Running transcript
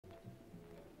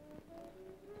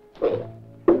You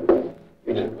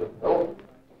did good, no?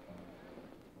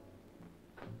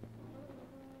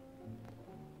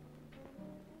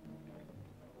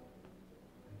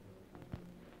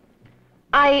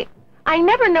 I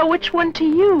never know which one to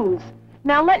use.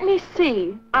 Now, let me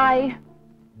see.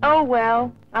 Oh,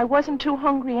 well, I wasn't too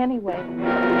hungry anyway.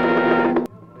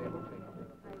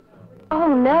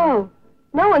 Oh, no.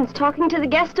 No one's talking to the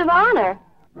guest of honor.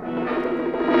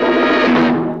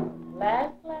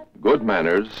 Good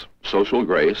manners, social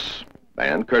grace,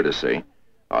 and courtesy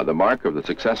are the mark of the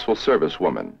successful service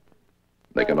woman.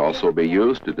 They can also be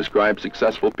used to describe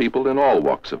successful people in all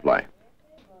walks of life.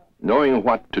 Knowing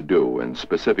what to do in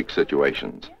specific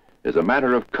situations is a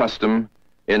matter of custom,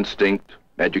 instinct,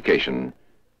 education,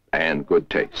 and good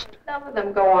taste. Some of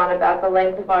them go on about the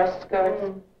length of our skirts.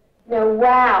 Now,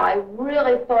 wow, I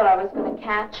really thought I was going to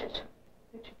catch it.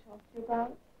 Did she talk to you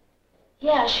about it?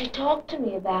 Yeah, she talked to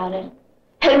me about it.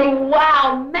 And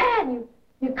wow, man,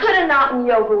 you could have knocked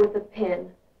me over with a pin.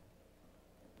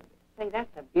 Say,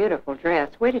 that's a beautiful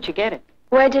dress. Where did you get it?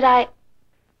 Where did I...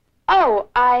 Oh,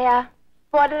 I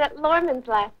bought it at Lorman's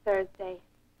last Thursday.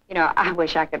 You know, I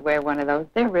wish I could wear one of those.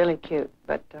 They're really cute,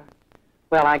 but,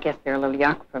 well, I guess they're a little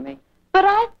young for me. But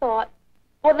I thought,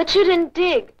 well, that you didn't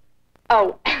dig.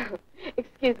 Oh,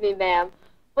 excuse me, ma'am.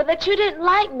 Well, that you didn't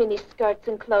like mini skirts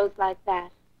and clothes like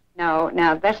that. No,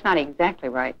 now, that's not exactly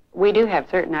right. We do have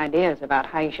certain ideas about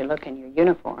how you should look in your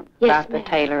uniform, yes, about the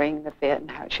tailoring, the fit, and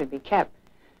how it should be kept.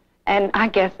 And I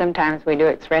guess sometimes we do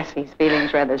express these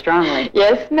feelings rather strongly.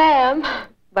 Yes, ma'am.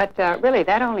 But really,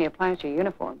 that only applies to your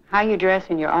uniform. How you dress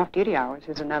in your off-duty hours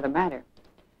is another matter.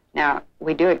 Now,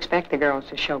 we do expect the girls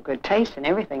to show good taste in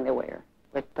everything they wear,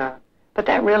 but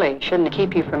that really shouldn't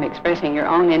keep you from expressing your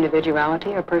own individuality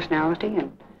or personality and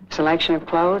selection of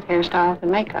clothes, hairstyles, and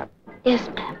makeup. Yes,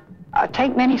 ma'am.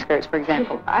 Take miniskirts, for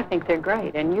example. I think they're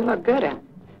great, and you look good in them.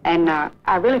 And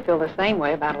I really feel the same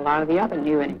way about a lot of the other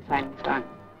new and exciting styles.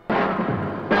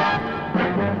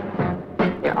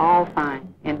 They're all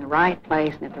fine, in the right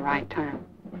place and at the right time.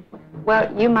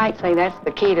 Well, you might say that's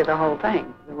the key to the whole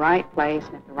thing, the right place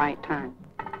and at the right time.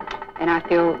 And I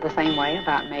feel the same way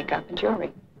about makeup and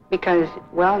jewelry. Because,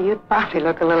 well, you'd probably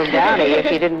look a little dowdy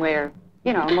if you didn't wear,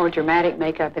 you know, more dramatic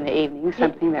makeup in the evening,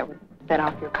 something that would set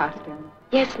off your costume.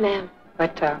 Yes, ma'am.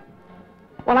 But,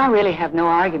 well, I really have no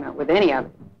argument with any of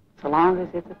it, so long as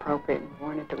it's appropriate and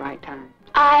worn at the right time.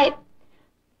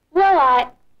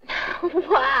 Wow,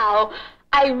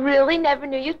 I really never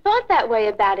knew you thought that way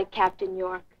about it, Captain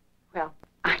York. Well,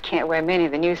 I can't wear many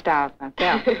of the new styles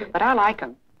myself, but I like them.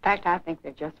 In fact, I think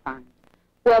they're just fine.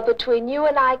 Well, between you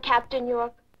and I, Captain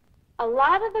York, a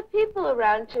lot of the people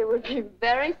around here would be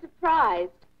very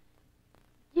surprised.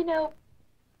 You know,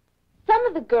 some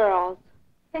of the girls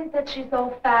think that she's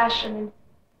old-fashioned,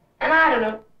 and I don't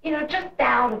know, you know, just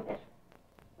out of it.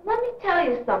 Let me tell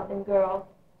you something, girls.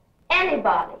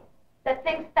 Anybody that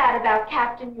thinks that about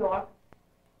Captain York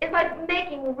is like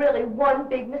making really one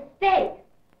big mistake.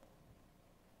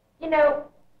 You know,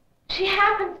 she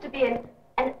happens to be an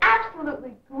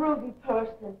absolutely groovy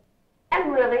person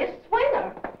and really a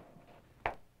swinger.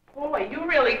 Boy, you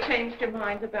really changed your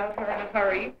mind about her in a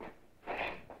hurry.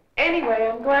 Anyway,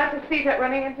 I'm glad to see that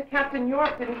running into Captain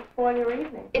York didn't spoil your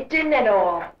evening. It didn't at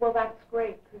all. Well, that's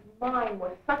great, because mine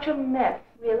was such a mess.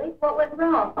 Really? What went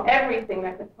wrong? Everything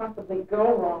that could possibly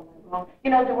go wrong went wrong.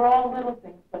 You know, they were all little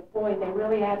things, but boy, they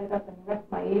really added up and wrecked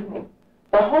my evening.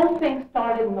 The whole thing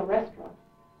started in the restaurant.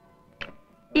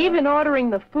 Even ordering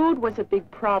the food was a big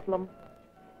problem.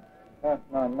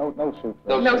 No soup.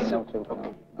 No soup.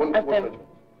 Okay.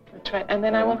 That's right. And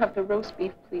then I will have the roast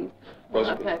beef, please.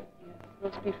 Roast beef.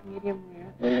 Roast beef medium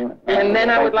rare. And then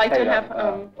I would like to have,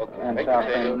 No, I'm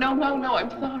sorry.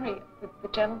 The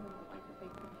gentleman would like to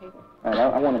bake potato.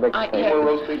 I want to bake potato. Yeah. You want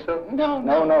roast beef, sir? No.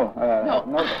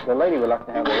 The lady would like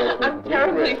to have the roast beef. I'm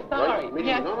terribly sorry.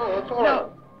 Yes. No, that's all right.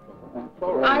 It's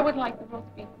all right. I would like the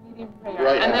roast beef medium rare.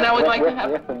 Right. And then I would like to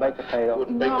have... With the baked potato.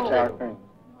 No. Sour cream.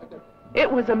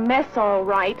 It was a mess, all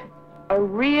right. A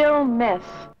real mess.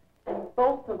 And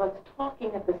both of us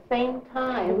talking at the same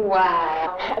time.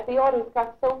 Wow. The orders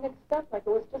got so mixed up, like it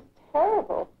was just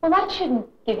terrible. Well, that shouldn't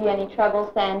give you any trouble,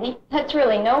 Sandy. That's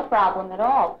really no problem at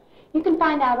all. You can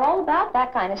find out all about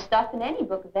that kind of stuff in any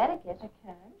book of etiquette. I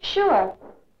can? Sure.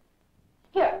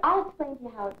 Here, I'll explain to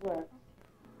you how it works.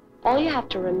 All you have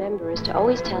to remember is to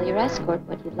always tell your escort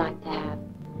what you'd like to have,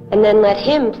 and then let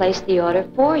him place the order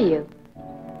for you.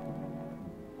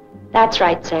 That's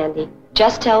right, Sandy.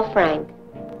 Just tell Frank.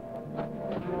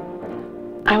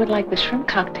 I would like the shrimp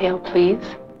cocktail, please.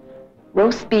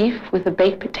 Roast beef with a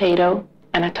baked potato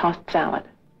and a tossed salad.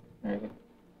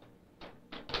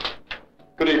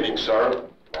 Good evening, sir.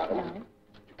 Did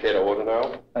you care to order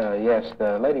now? Yes,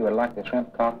 the lady would like the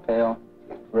shrimp cocktail,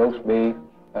 roast beef,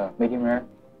 medium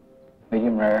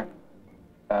rare,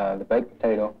 the baked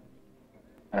potato,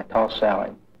 and a tossed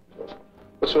salad.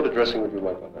 What sort of dressing would you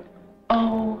like on that?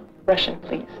 Oh, Russian,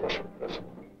 please. Russian dressing.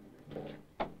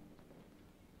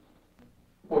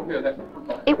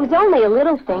 It was only a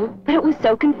little thing, but it was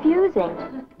so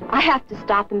confusing. I have to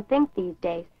stop and think these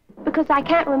days, because I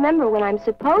can't remember when I'm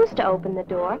supposed to open the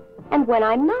door and when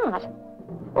I'm not.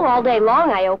 Well, all day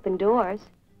long I open doors.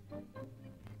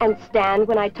 And stand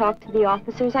when I talk to the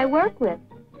officers I work with.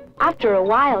 After a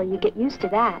while, you get used to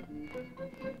that.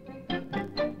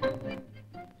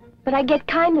 But I get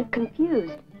kind of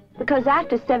confused, because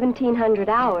after 1,700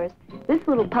 hours, this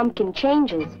little pumpkin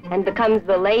changes and becomes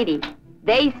the lady.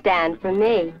 They stand for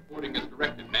me. Reporting is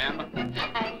directed, ma'am.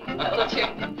 Let's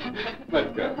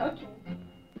go.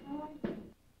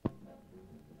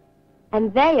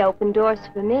 And they open doors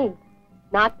for me.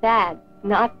 Not bad.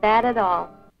 Not bad at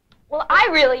all. Well, I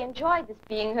really enjoyed this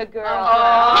being a girl.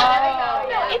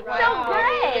 It's so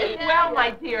great. Well,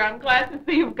 my dear, I'm glad to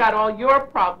see you've got all your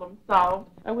problems solved.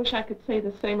 I wish I could say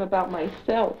the same about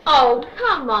myself. Oh,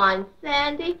 come on,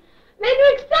 Sandy. Maybe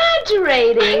you're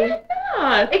exaggerating. I'm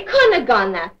not. It couldn't have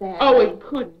gone that bad. Oh, it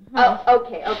couldn't. Huh? Oh,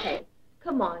 okay.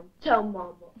 Come on, tell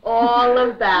Mama all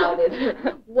about it.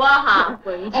 What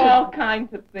happened? All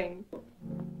kinds of things.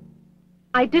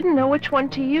 I didn't know which one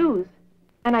to use,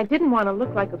 and I didn't want to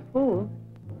look like a fool.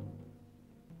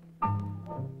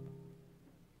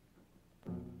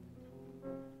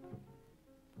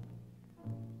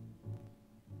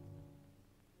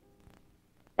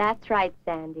 That's right,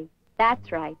 Sandy.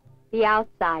 That's right. The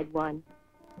outside one.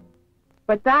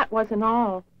 But that wasn't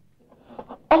all.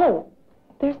 Oh,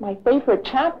 there's my favorite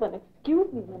chaplain.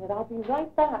 Excuse me a minute. I'll be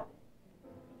right back.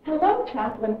 Hello,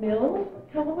 Chaplain Mills.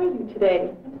 How are you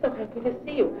today? I'm so happy to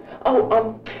see you.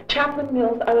 Oh, Chaplain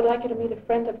Mills, I would like you to meet a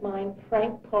friend of mine,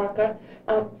 Frank Parker.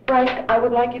 Frank, I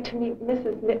would like you to meet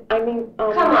Mrs.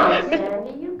 Come on,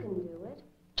 Sandy, you can do it.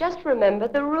 Just remember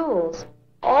the rules.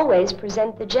 Always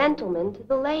present the gentleman to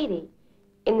the lady.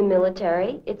 In the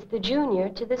military, it's the junior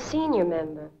to the senior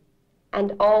member.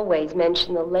 And always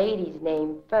mention the lady's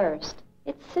name first.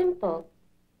 It's simple.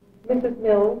 Mrs.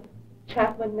 Mills,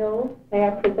 Chaplain Mills, may I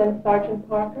present Sergeant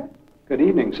Parker? Good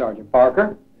evening, Sergeant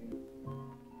Parker.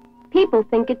 People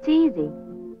think it's easy,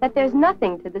 that there's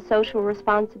nothing to the social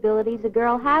responsibilities a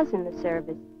girl has in the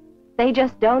service. They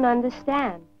just don't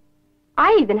understand.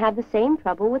 I even have the same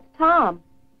trouble with Tom.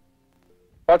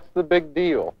 What's the big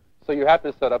deal? So you have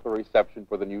to set up a reception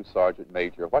for the new sergeant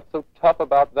major. What's so tough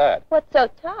about that? What's so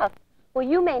tough? Well,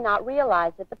 you may not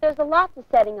realize it, but there's a lot to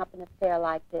setting up an affair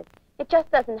like this. It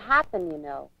just doesn't happen, you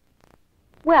know.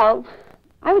 Well,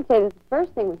 I would say that the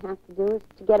first thing we have to do is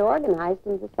to get organized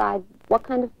and decide what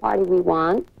kind of party we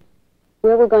want,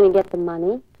 where we're going to get the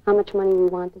money, how much money we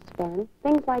want to spend,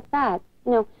 things like that.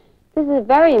 You know, this is a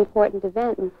very important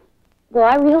event, and, well,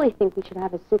 I really think we should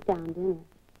have a sit-down dinner.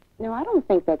 No, I don't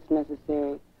think that's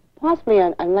necessary. Possibly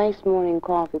a nice morning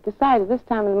coffee. Besides, at this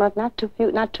time of the month, not too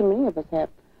many of us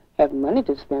have money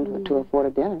to spend to afford a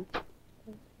dinner.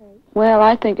 Well,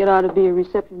 I think it ought to be a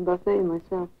reception buffet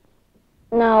myself.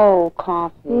 No,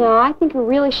 coffee. No, I think it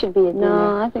really should be a dinner.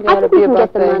 No, I think it ought to be we a can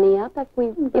buffet. get the money up if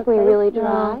we really try.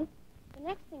 No. The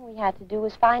next thing we had to do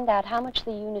was find out how much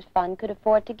the unit fund could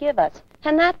afford to give us.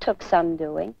 And that took some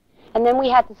doing. And then we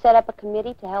had to set up a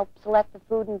committee to help select the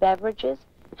food and beverages.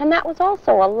 And that was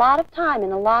also a lot of time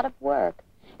and a lot of work.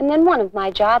 And then one of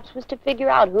my jobs was to figure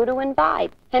out who to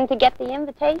invite and to get the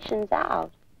invitations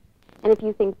out. And if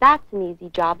you think that's an easy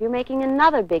job, you're making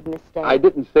another big mistake. I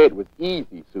didn't say it was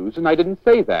easy, Susan. I didn't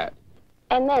say that.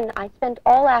 And then I spent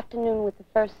all afternoon with the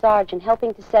first sergeant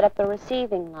helping to set up the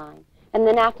receiving line. And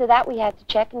then after that, we had to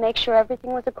check and make sure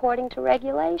everything was according to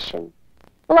regulation.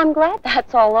 Well, I'm glad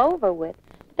that's all over with.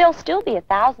 But there'll still be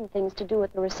 1,000 things to do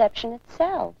at the reception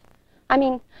itself. I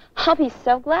mean, I'll be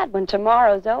so glad when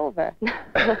tomorrow's over.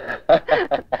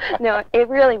 No, it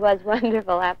really was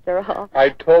wonderful after all. I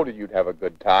told you you'd have a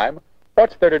good time.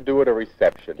 What's there to do at a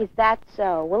reception? Is that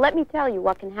so? Well, let me tell you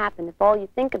what can happen if all you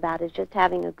think about is just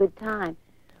having a good time.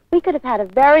 We could have had a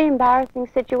very embarrassing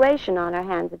situation on our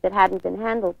hands if it hadn't been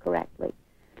handled correctly.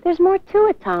 There's more to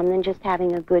it, Tom, than just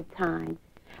having a good time.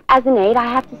 As an aide, I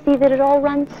have to see that it all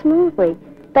runs smoothly,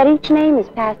 that each name is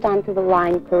passed on to the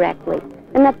line correctly,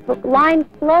 and that the line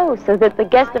flows so that the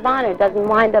guest of honor doesn't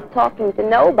wind up talking to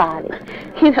nobody.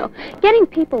 You know, getting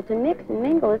people to mix and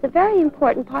mingle is a very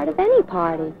important part of any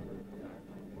party.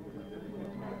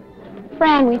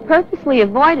 Fran, we purposely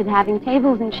avoided having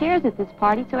tables and chairs at this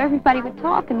party so everybody would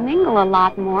talk and mingle a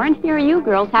lot more. And here are you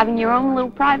girls having your own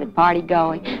little private party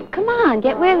going. Come on,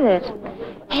 get with it.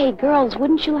 Hey, girls,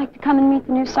 wouldn't you like to come and meet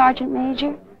the new sergeant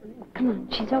major? Come on,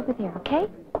 she's over there, okay?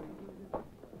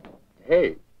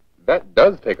 Hey, that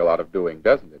does take a lot of doing,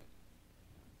 doesn't it?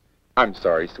 I'm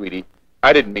sorry, sweetie.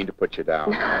 I didn't mean to put you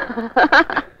down.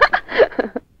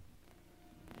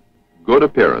 Good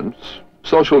appearance,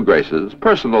 social graces,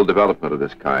 personal development of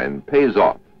this kind pays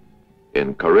off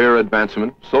in career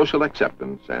advancement, social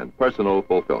acceptance, and personal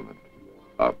fulfillment.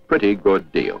 A pretty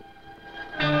good deal.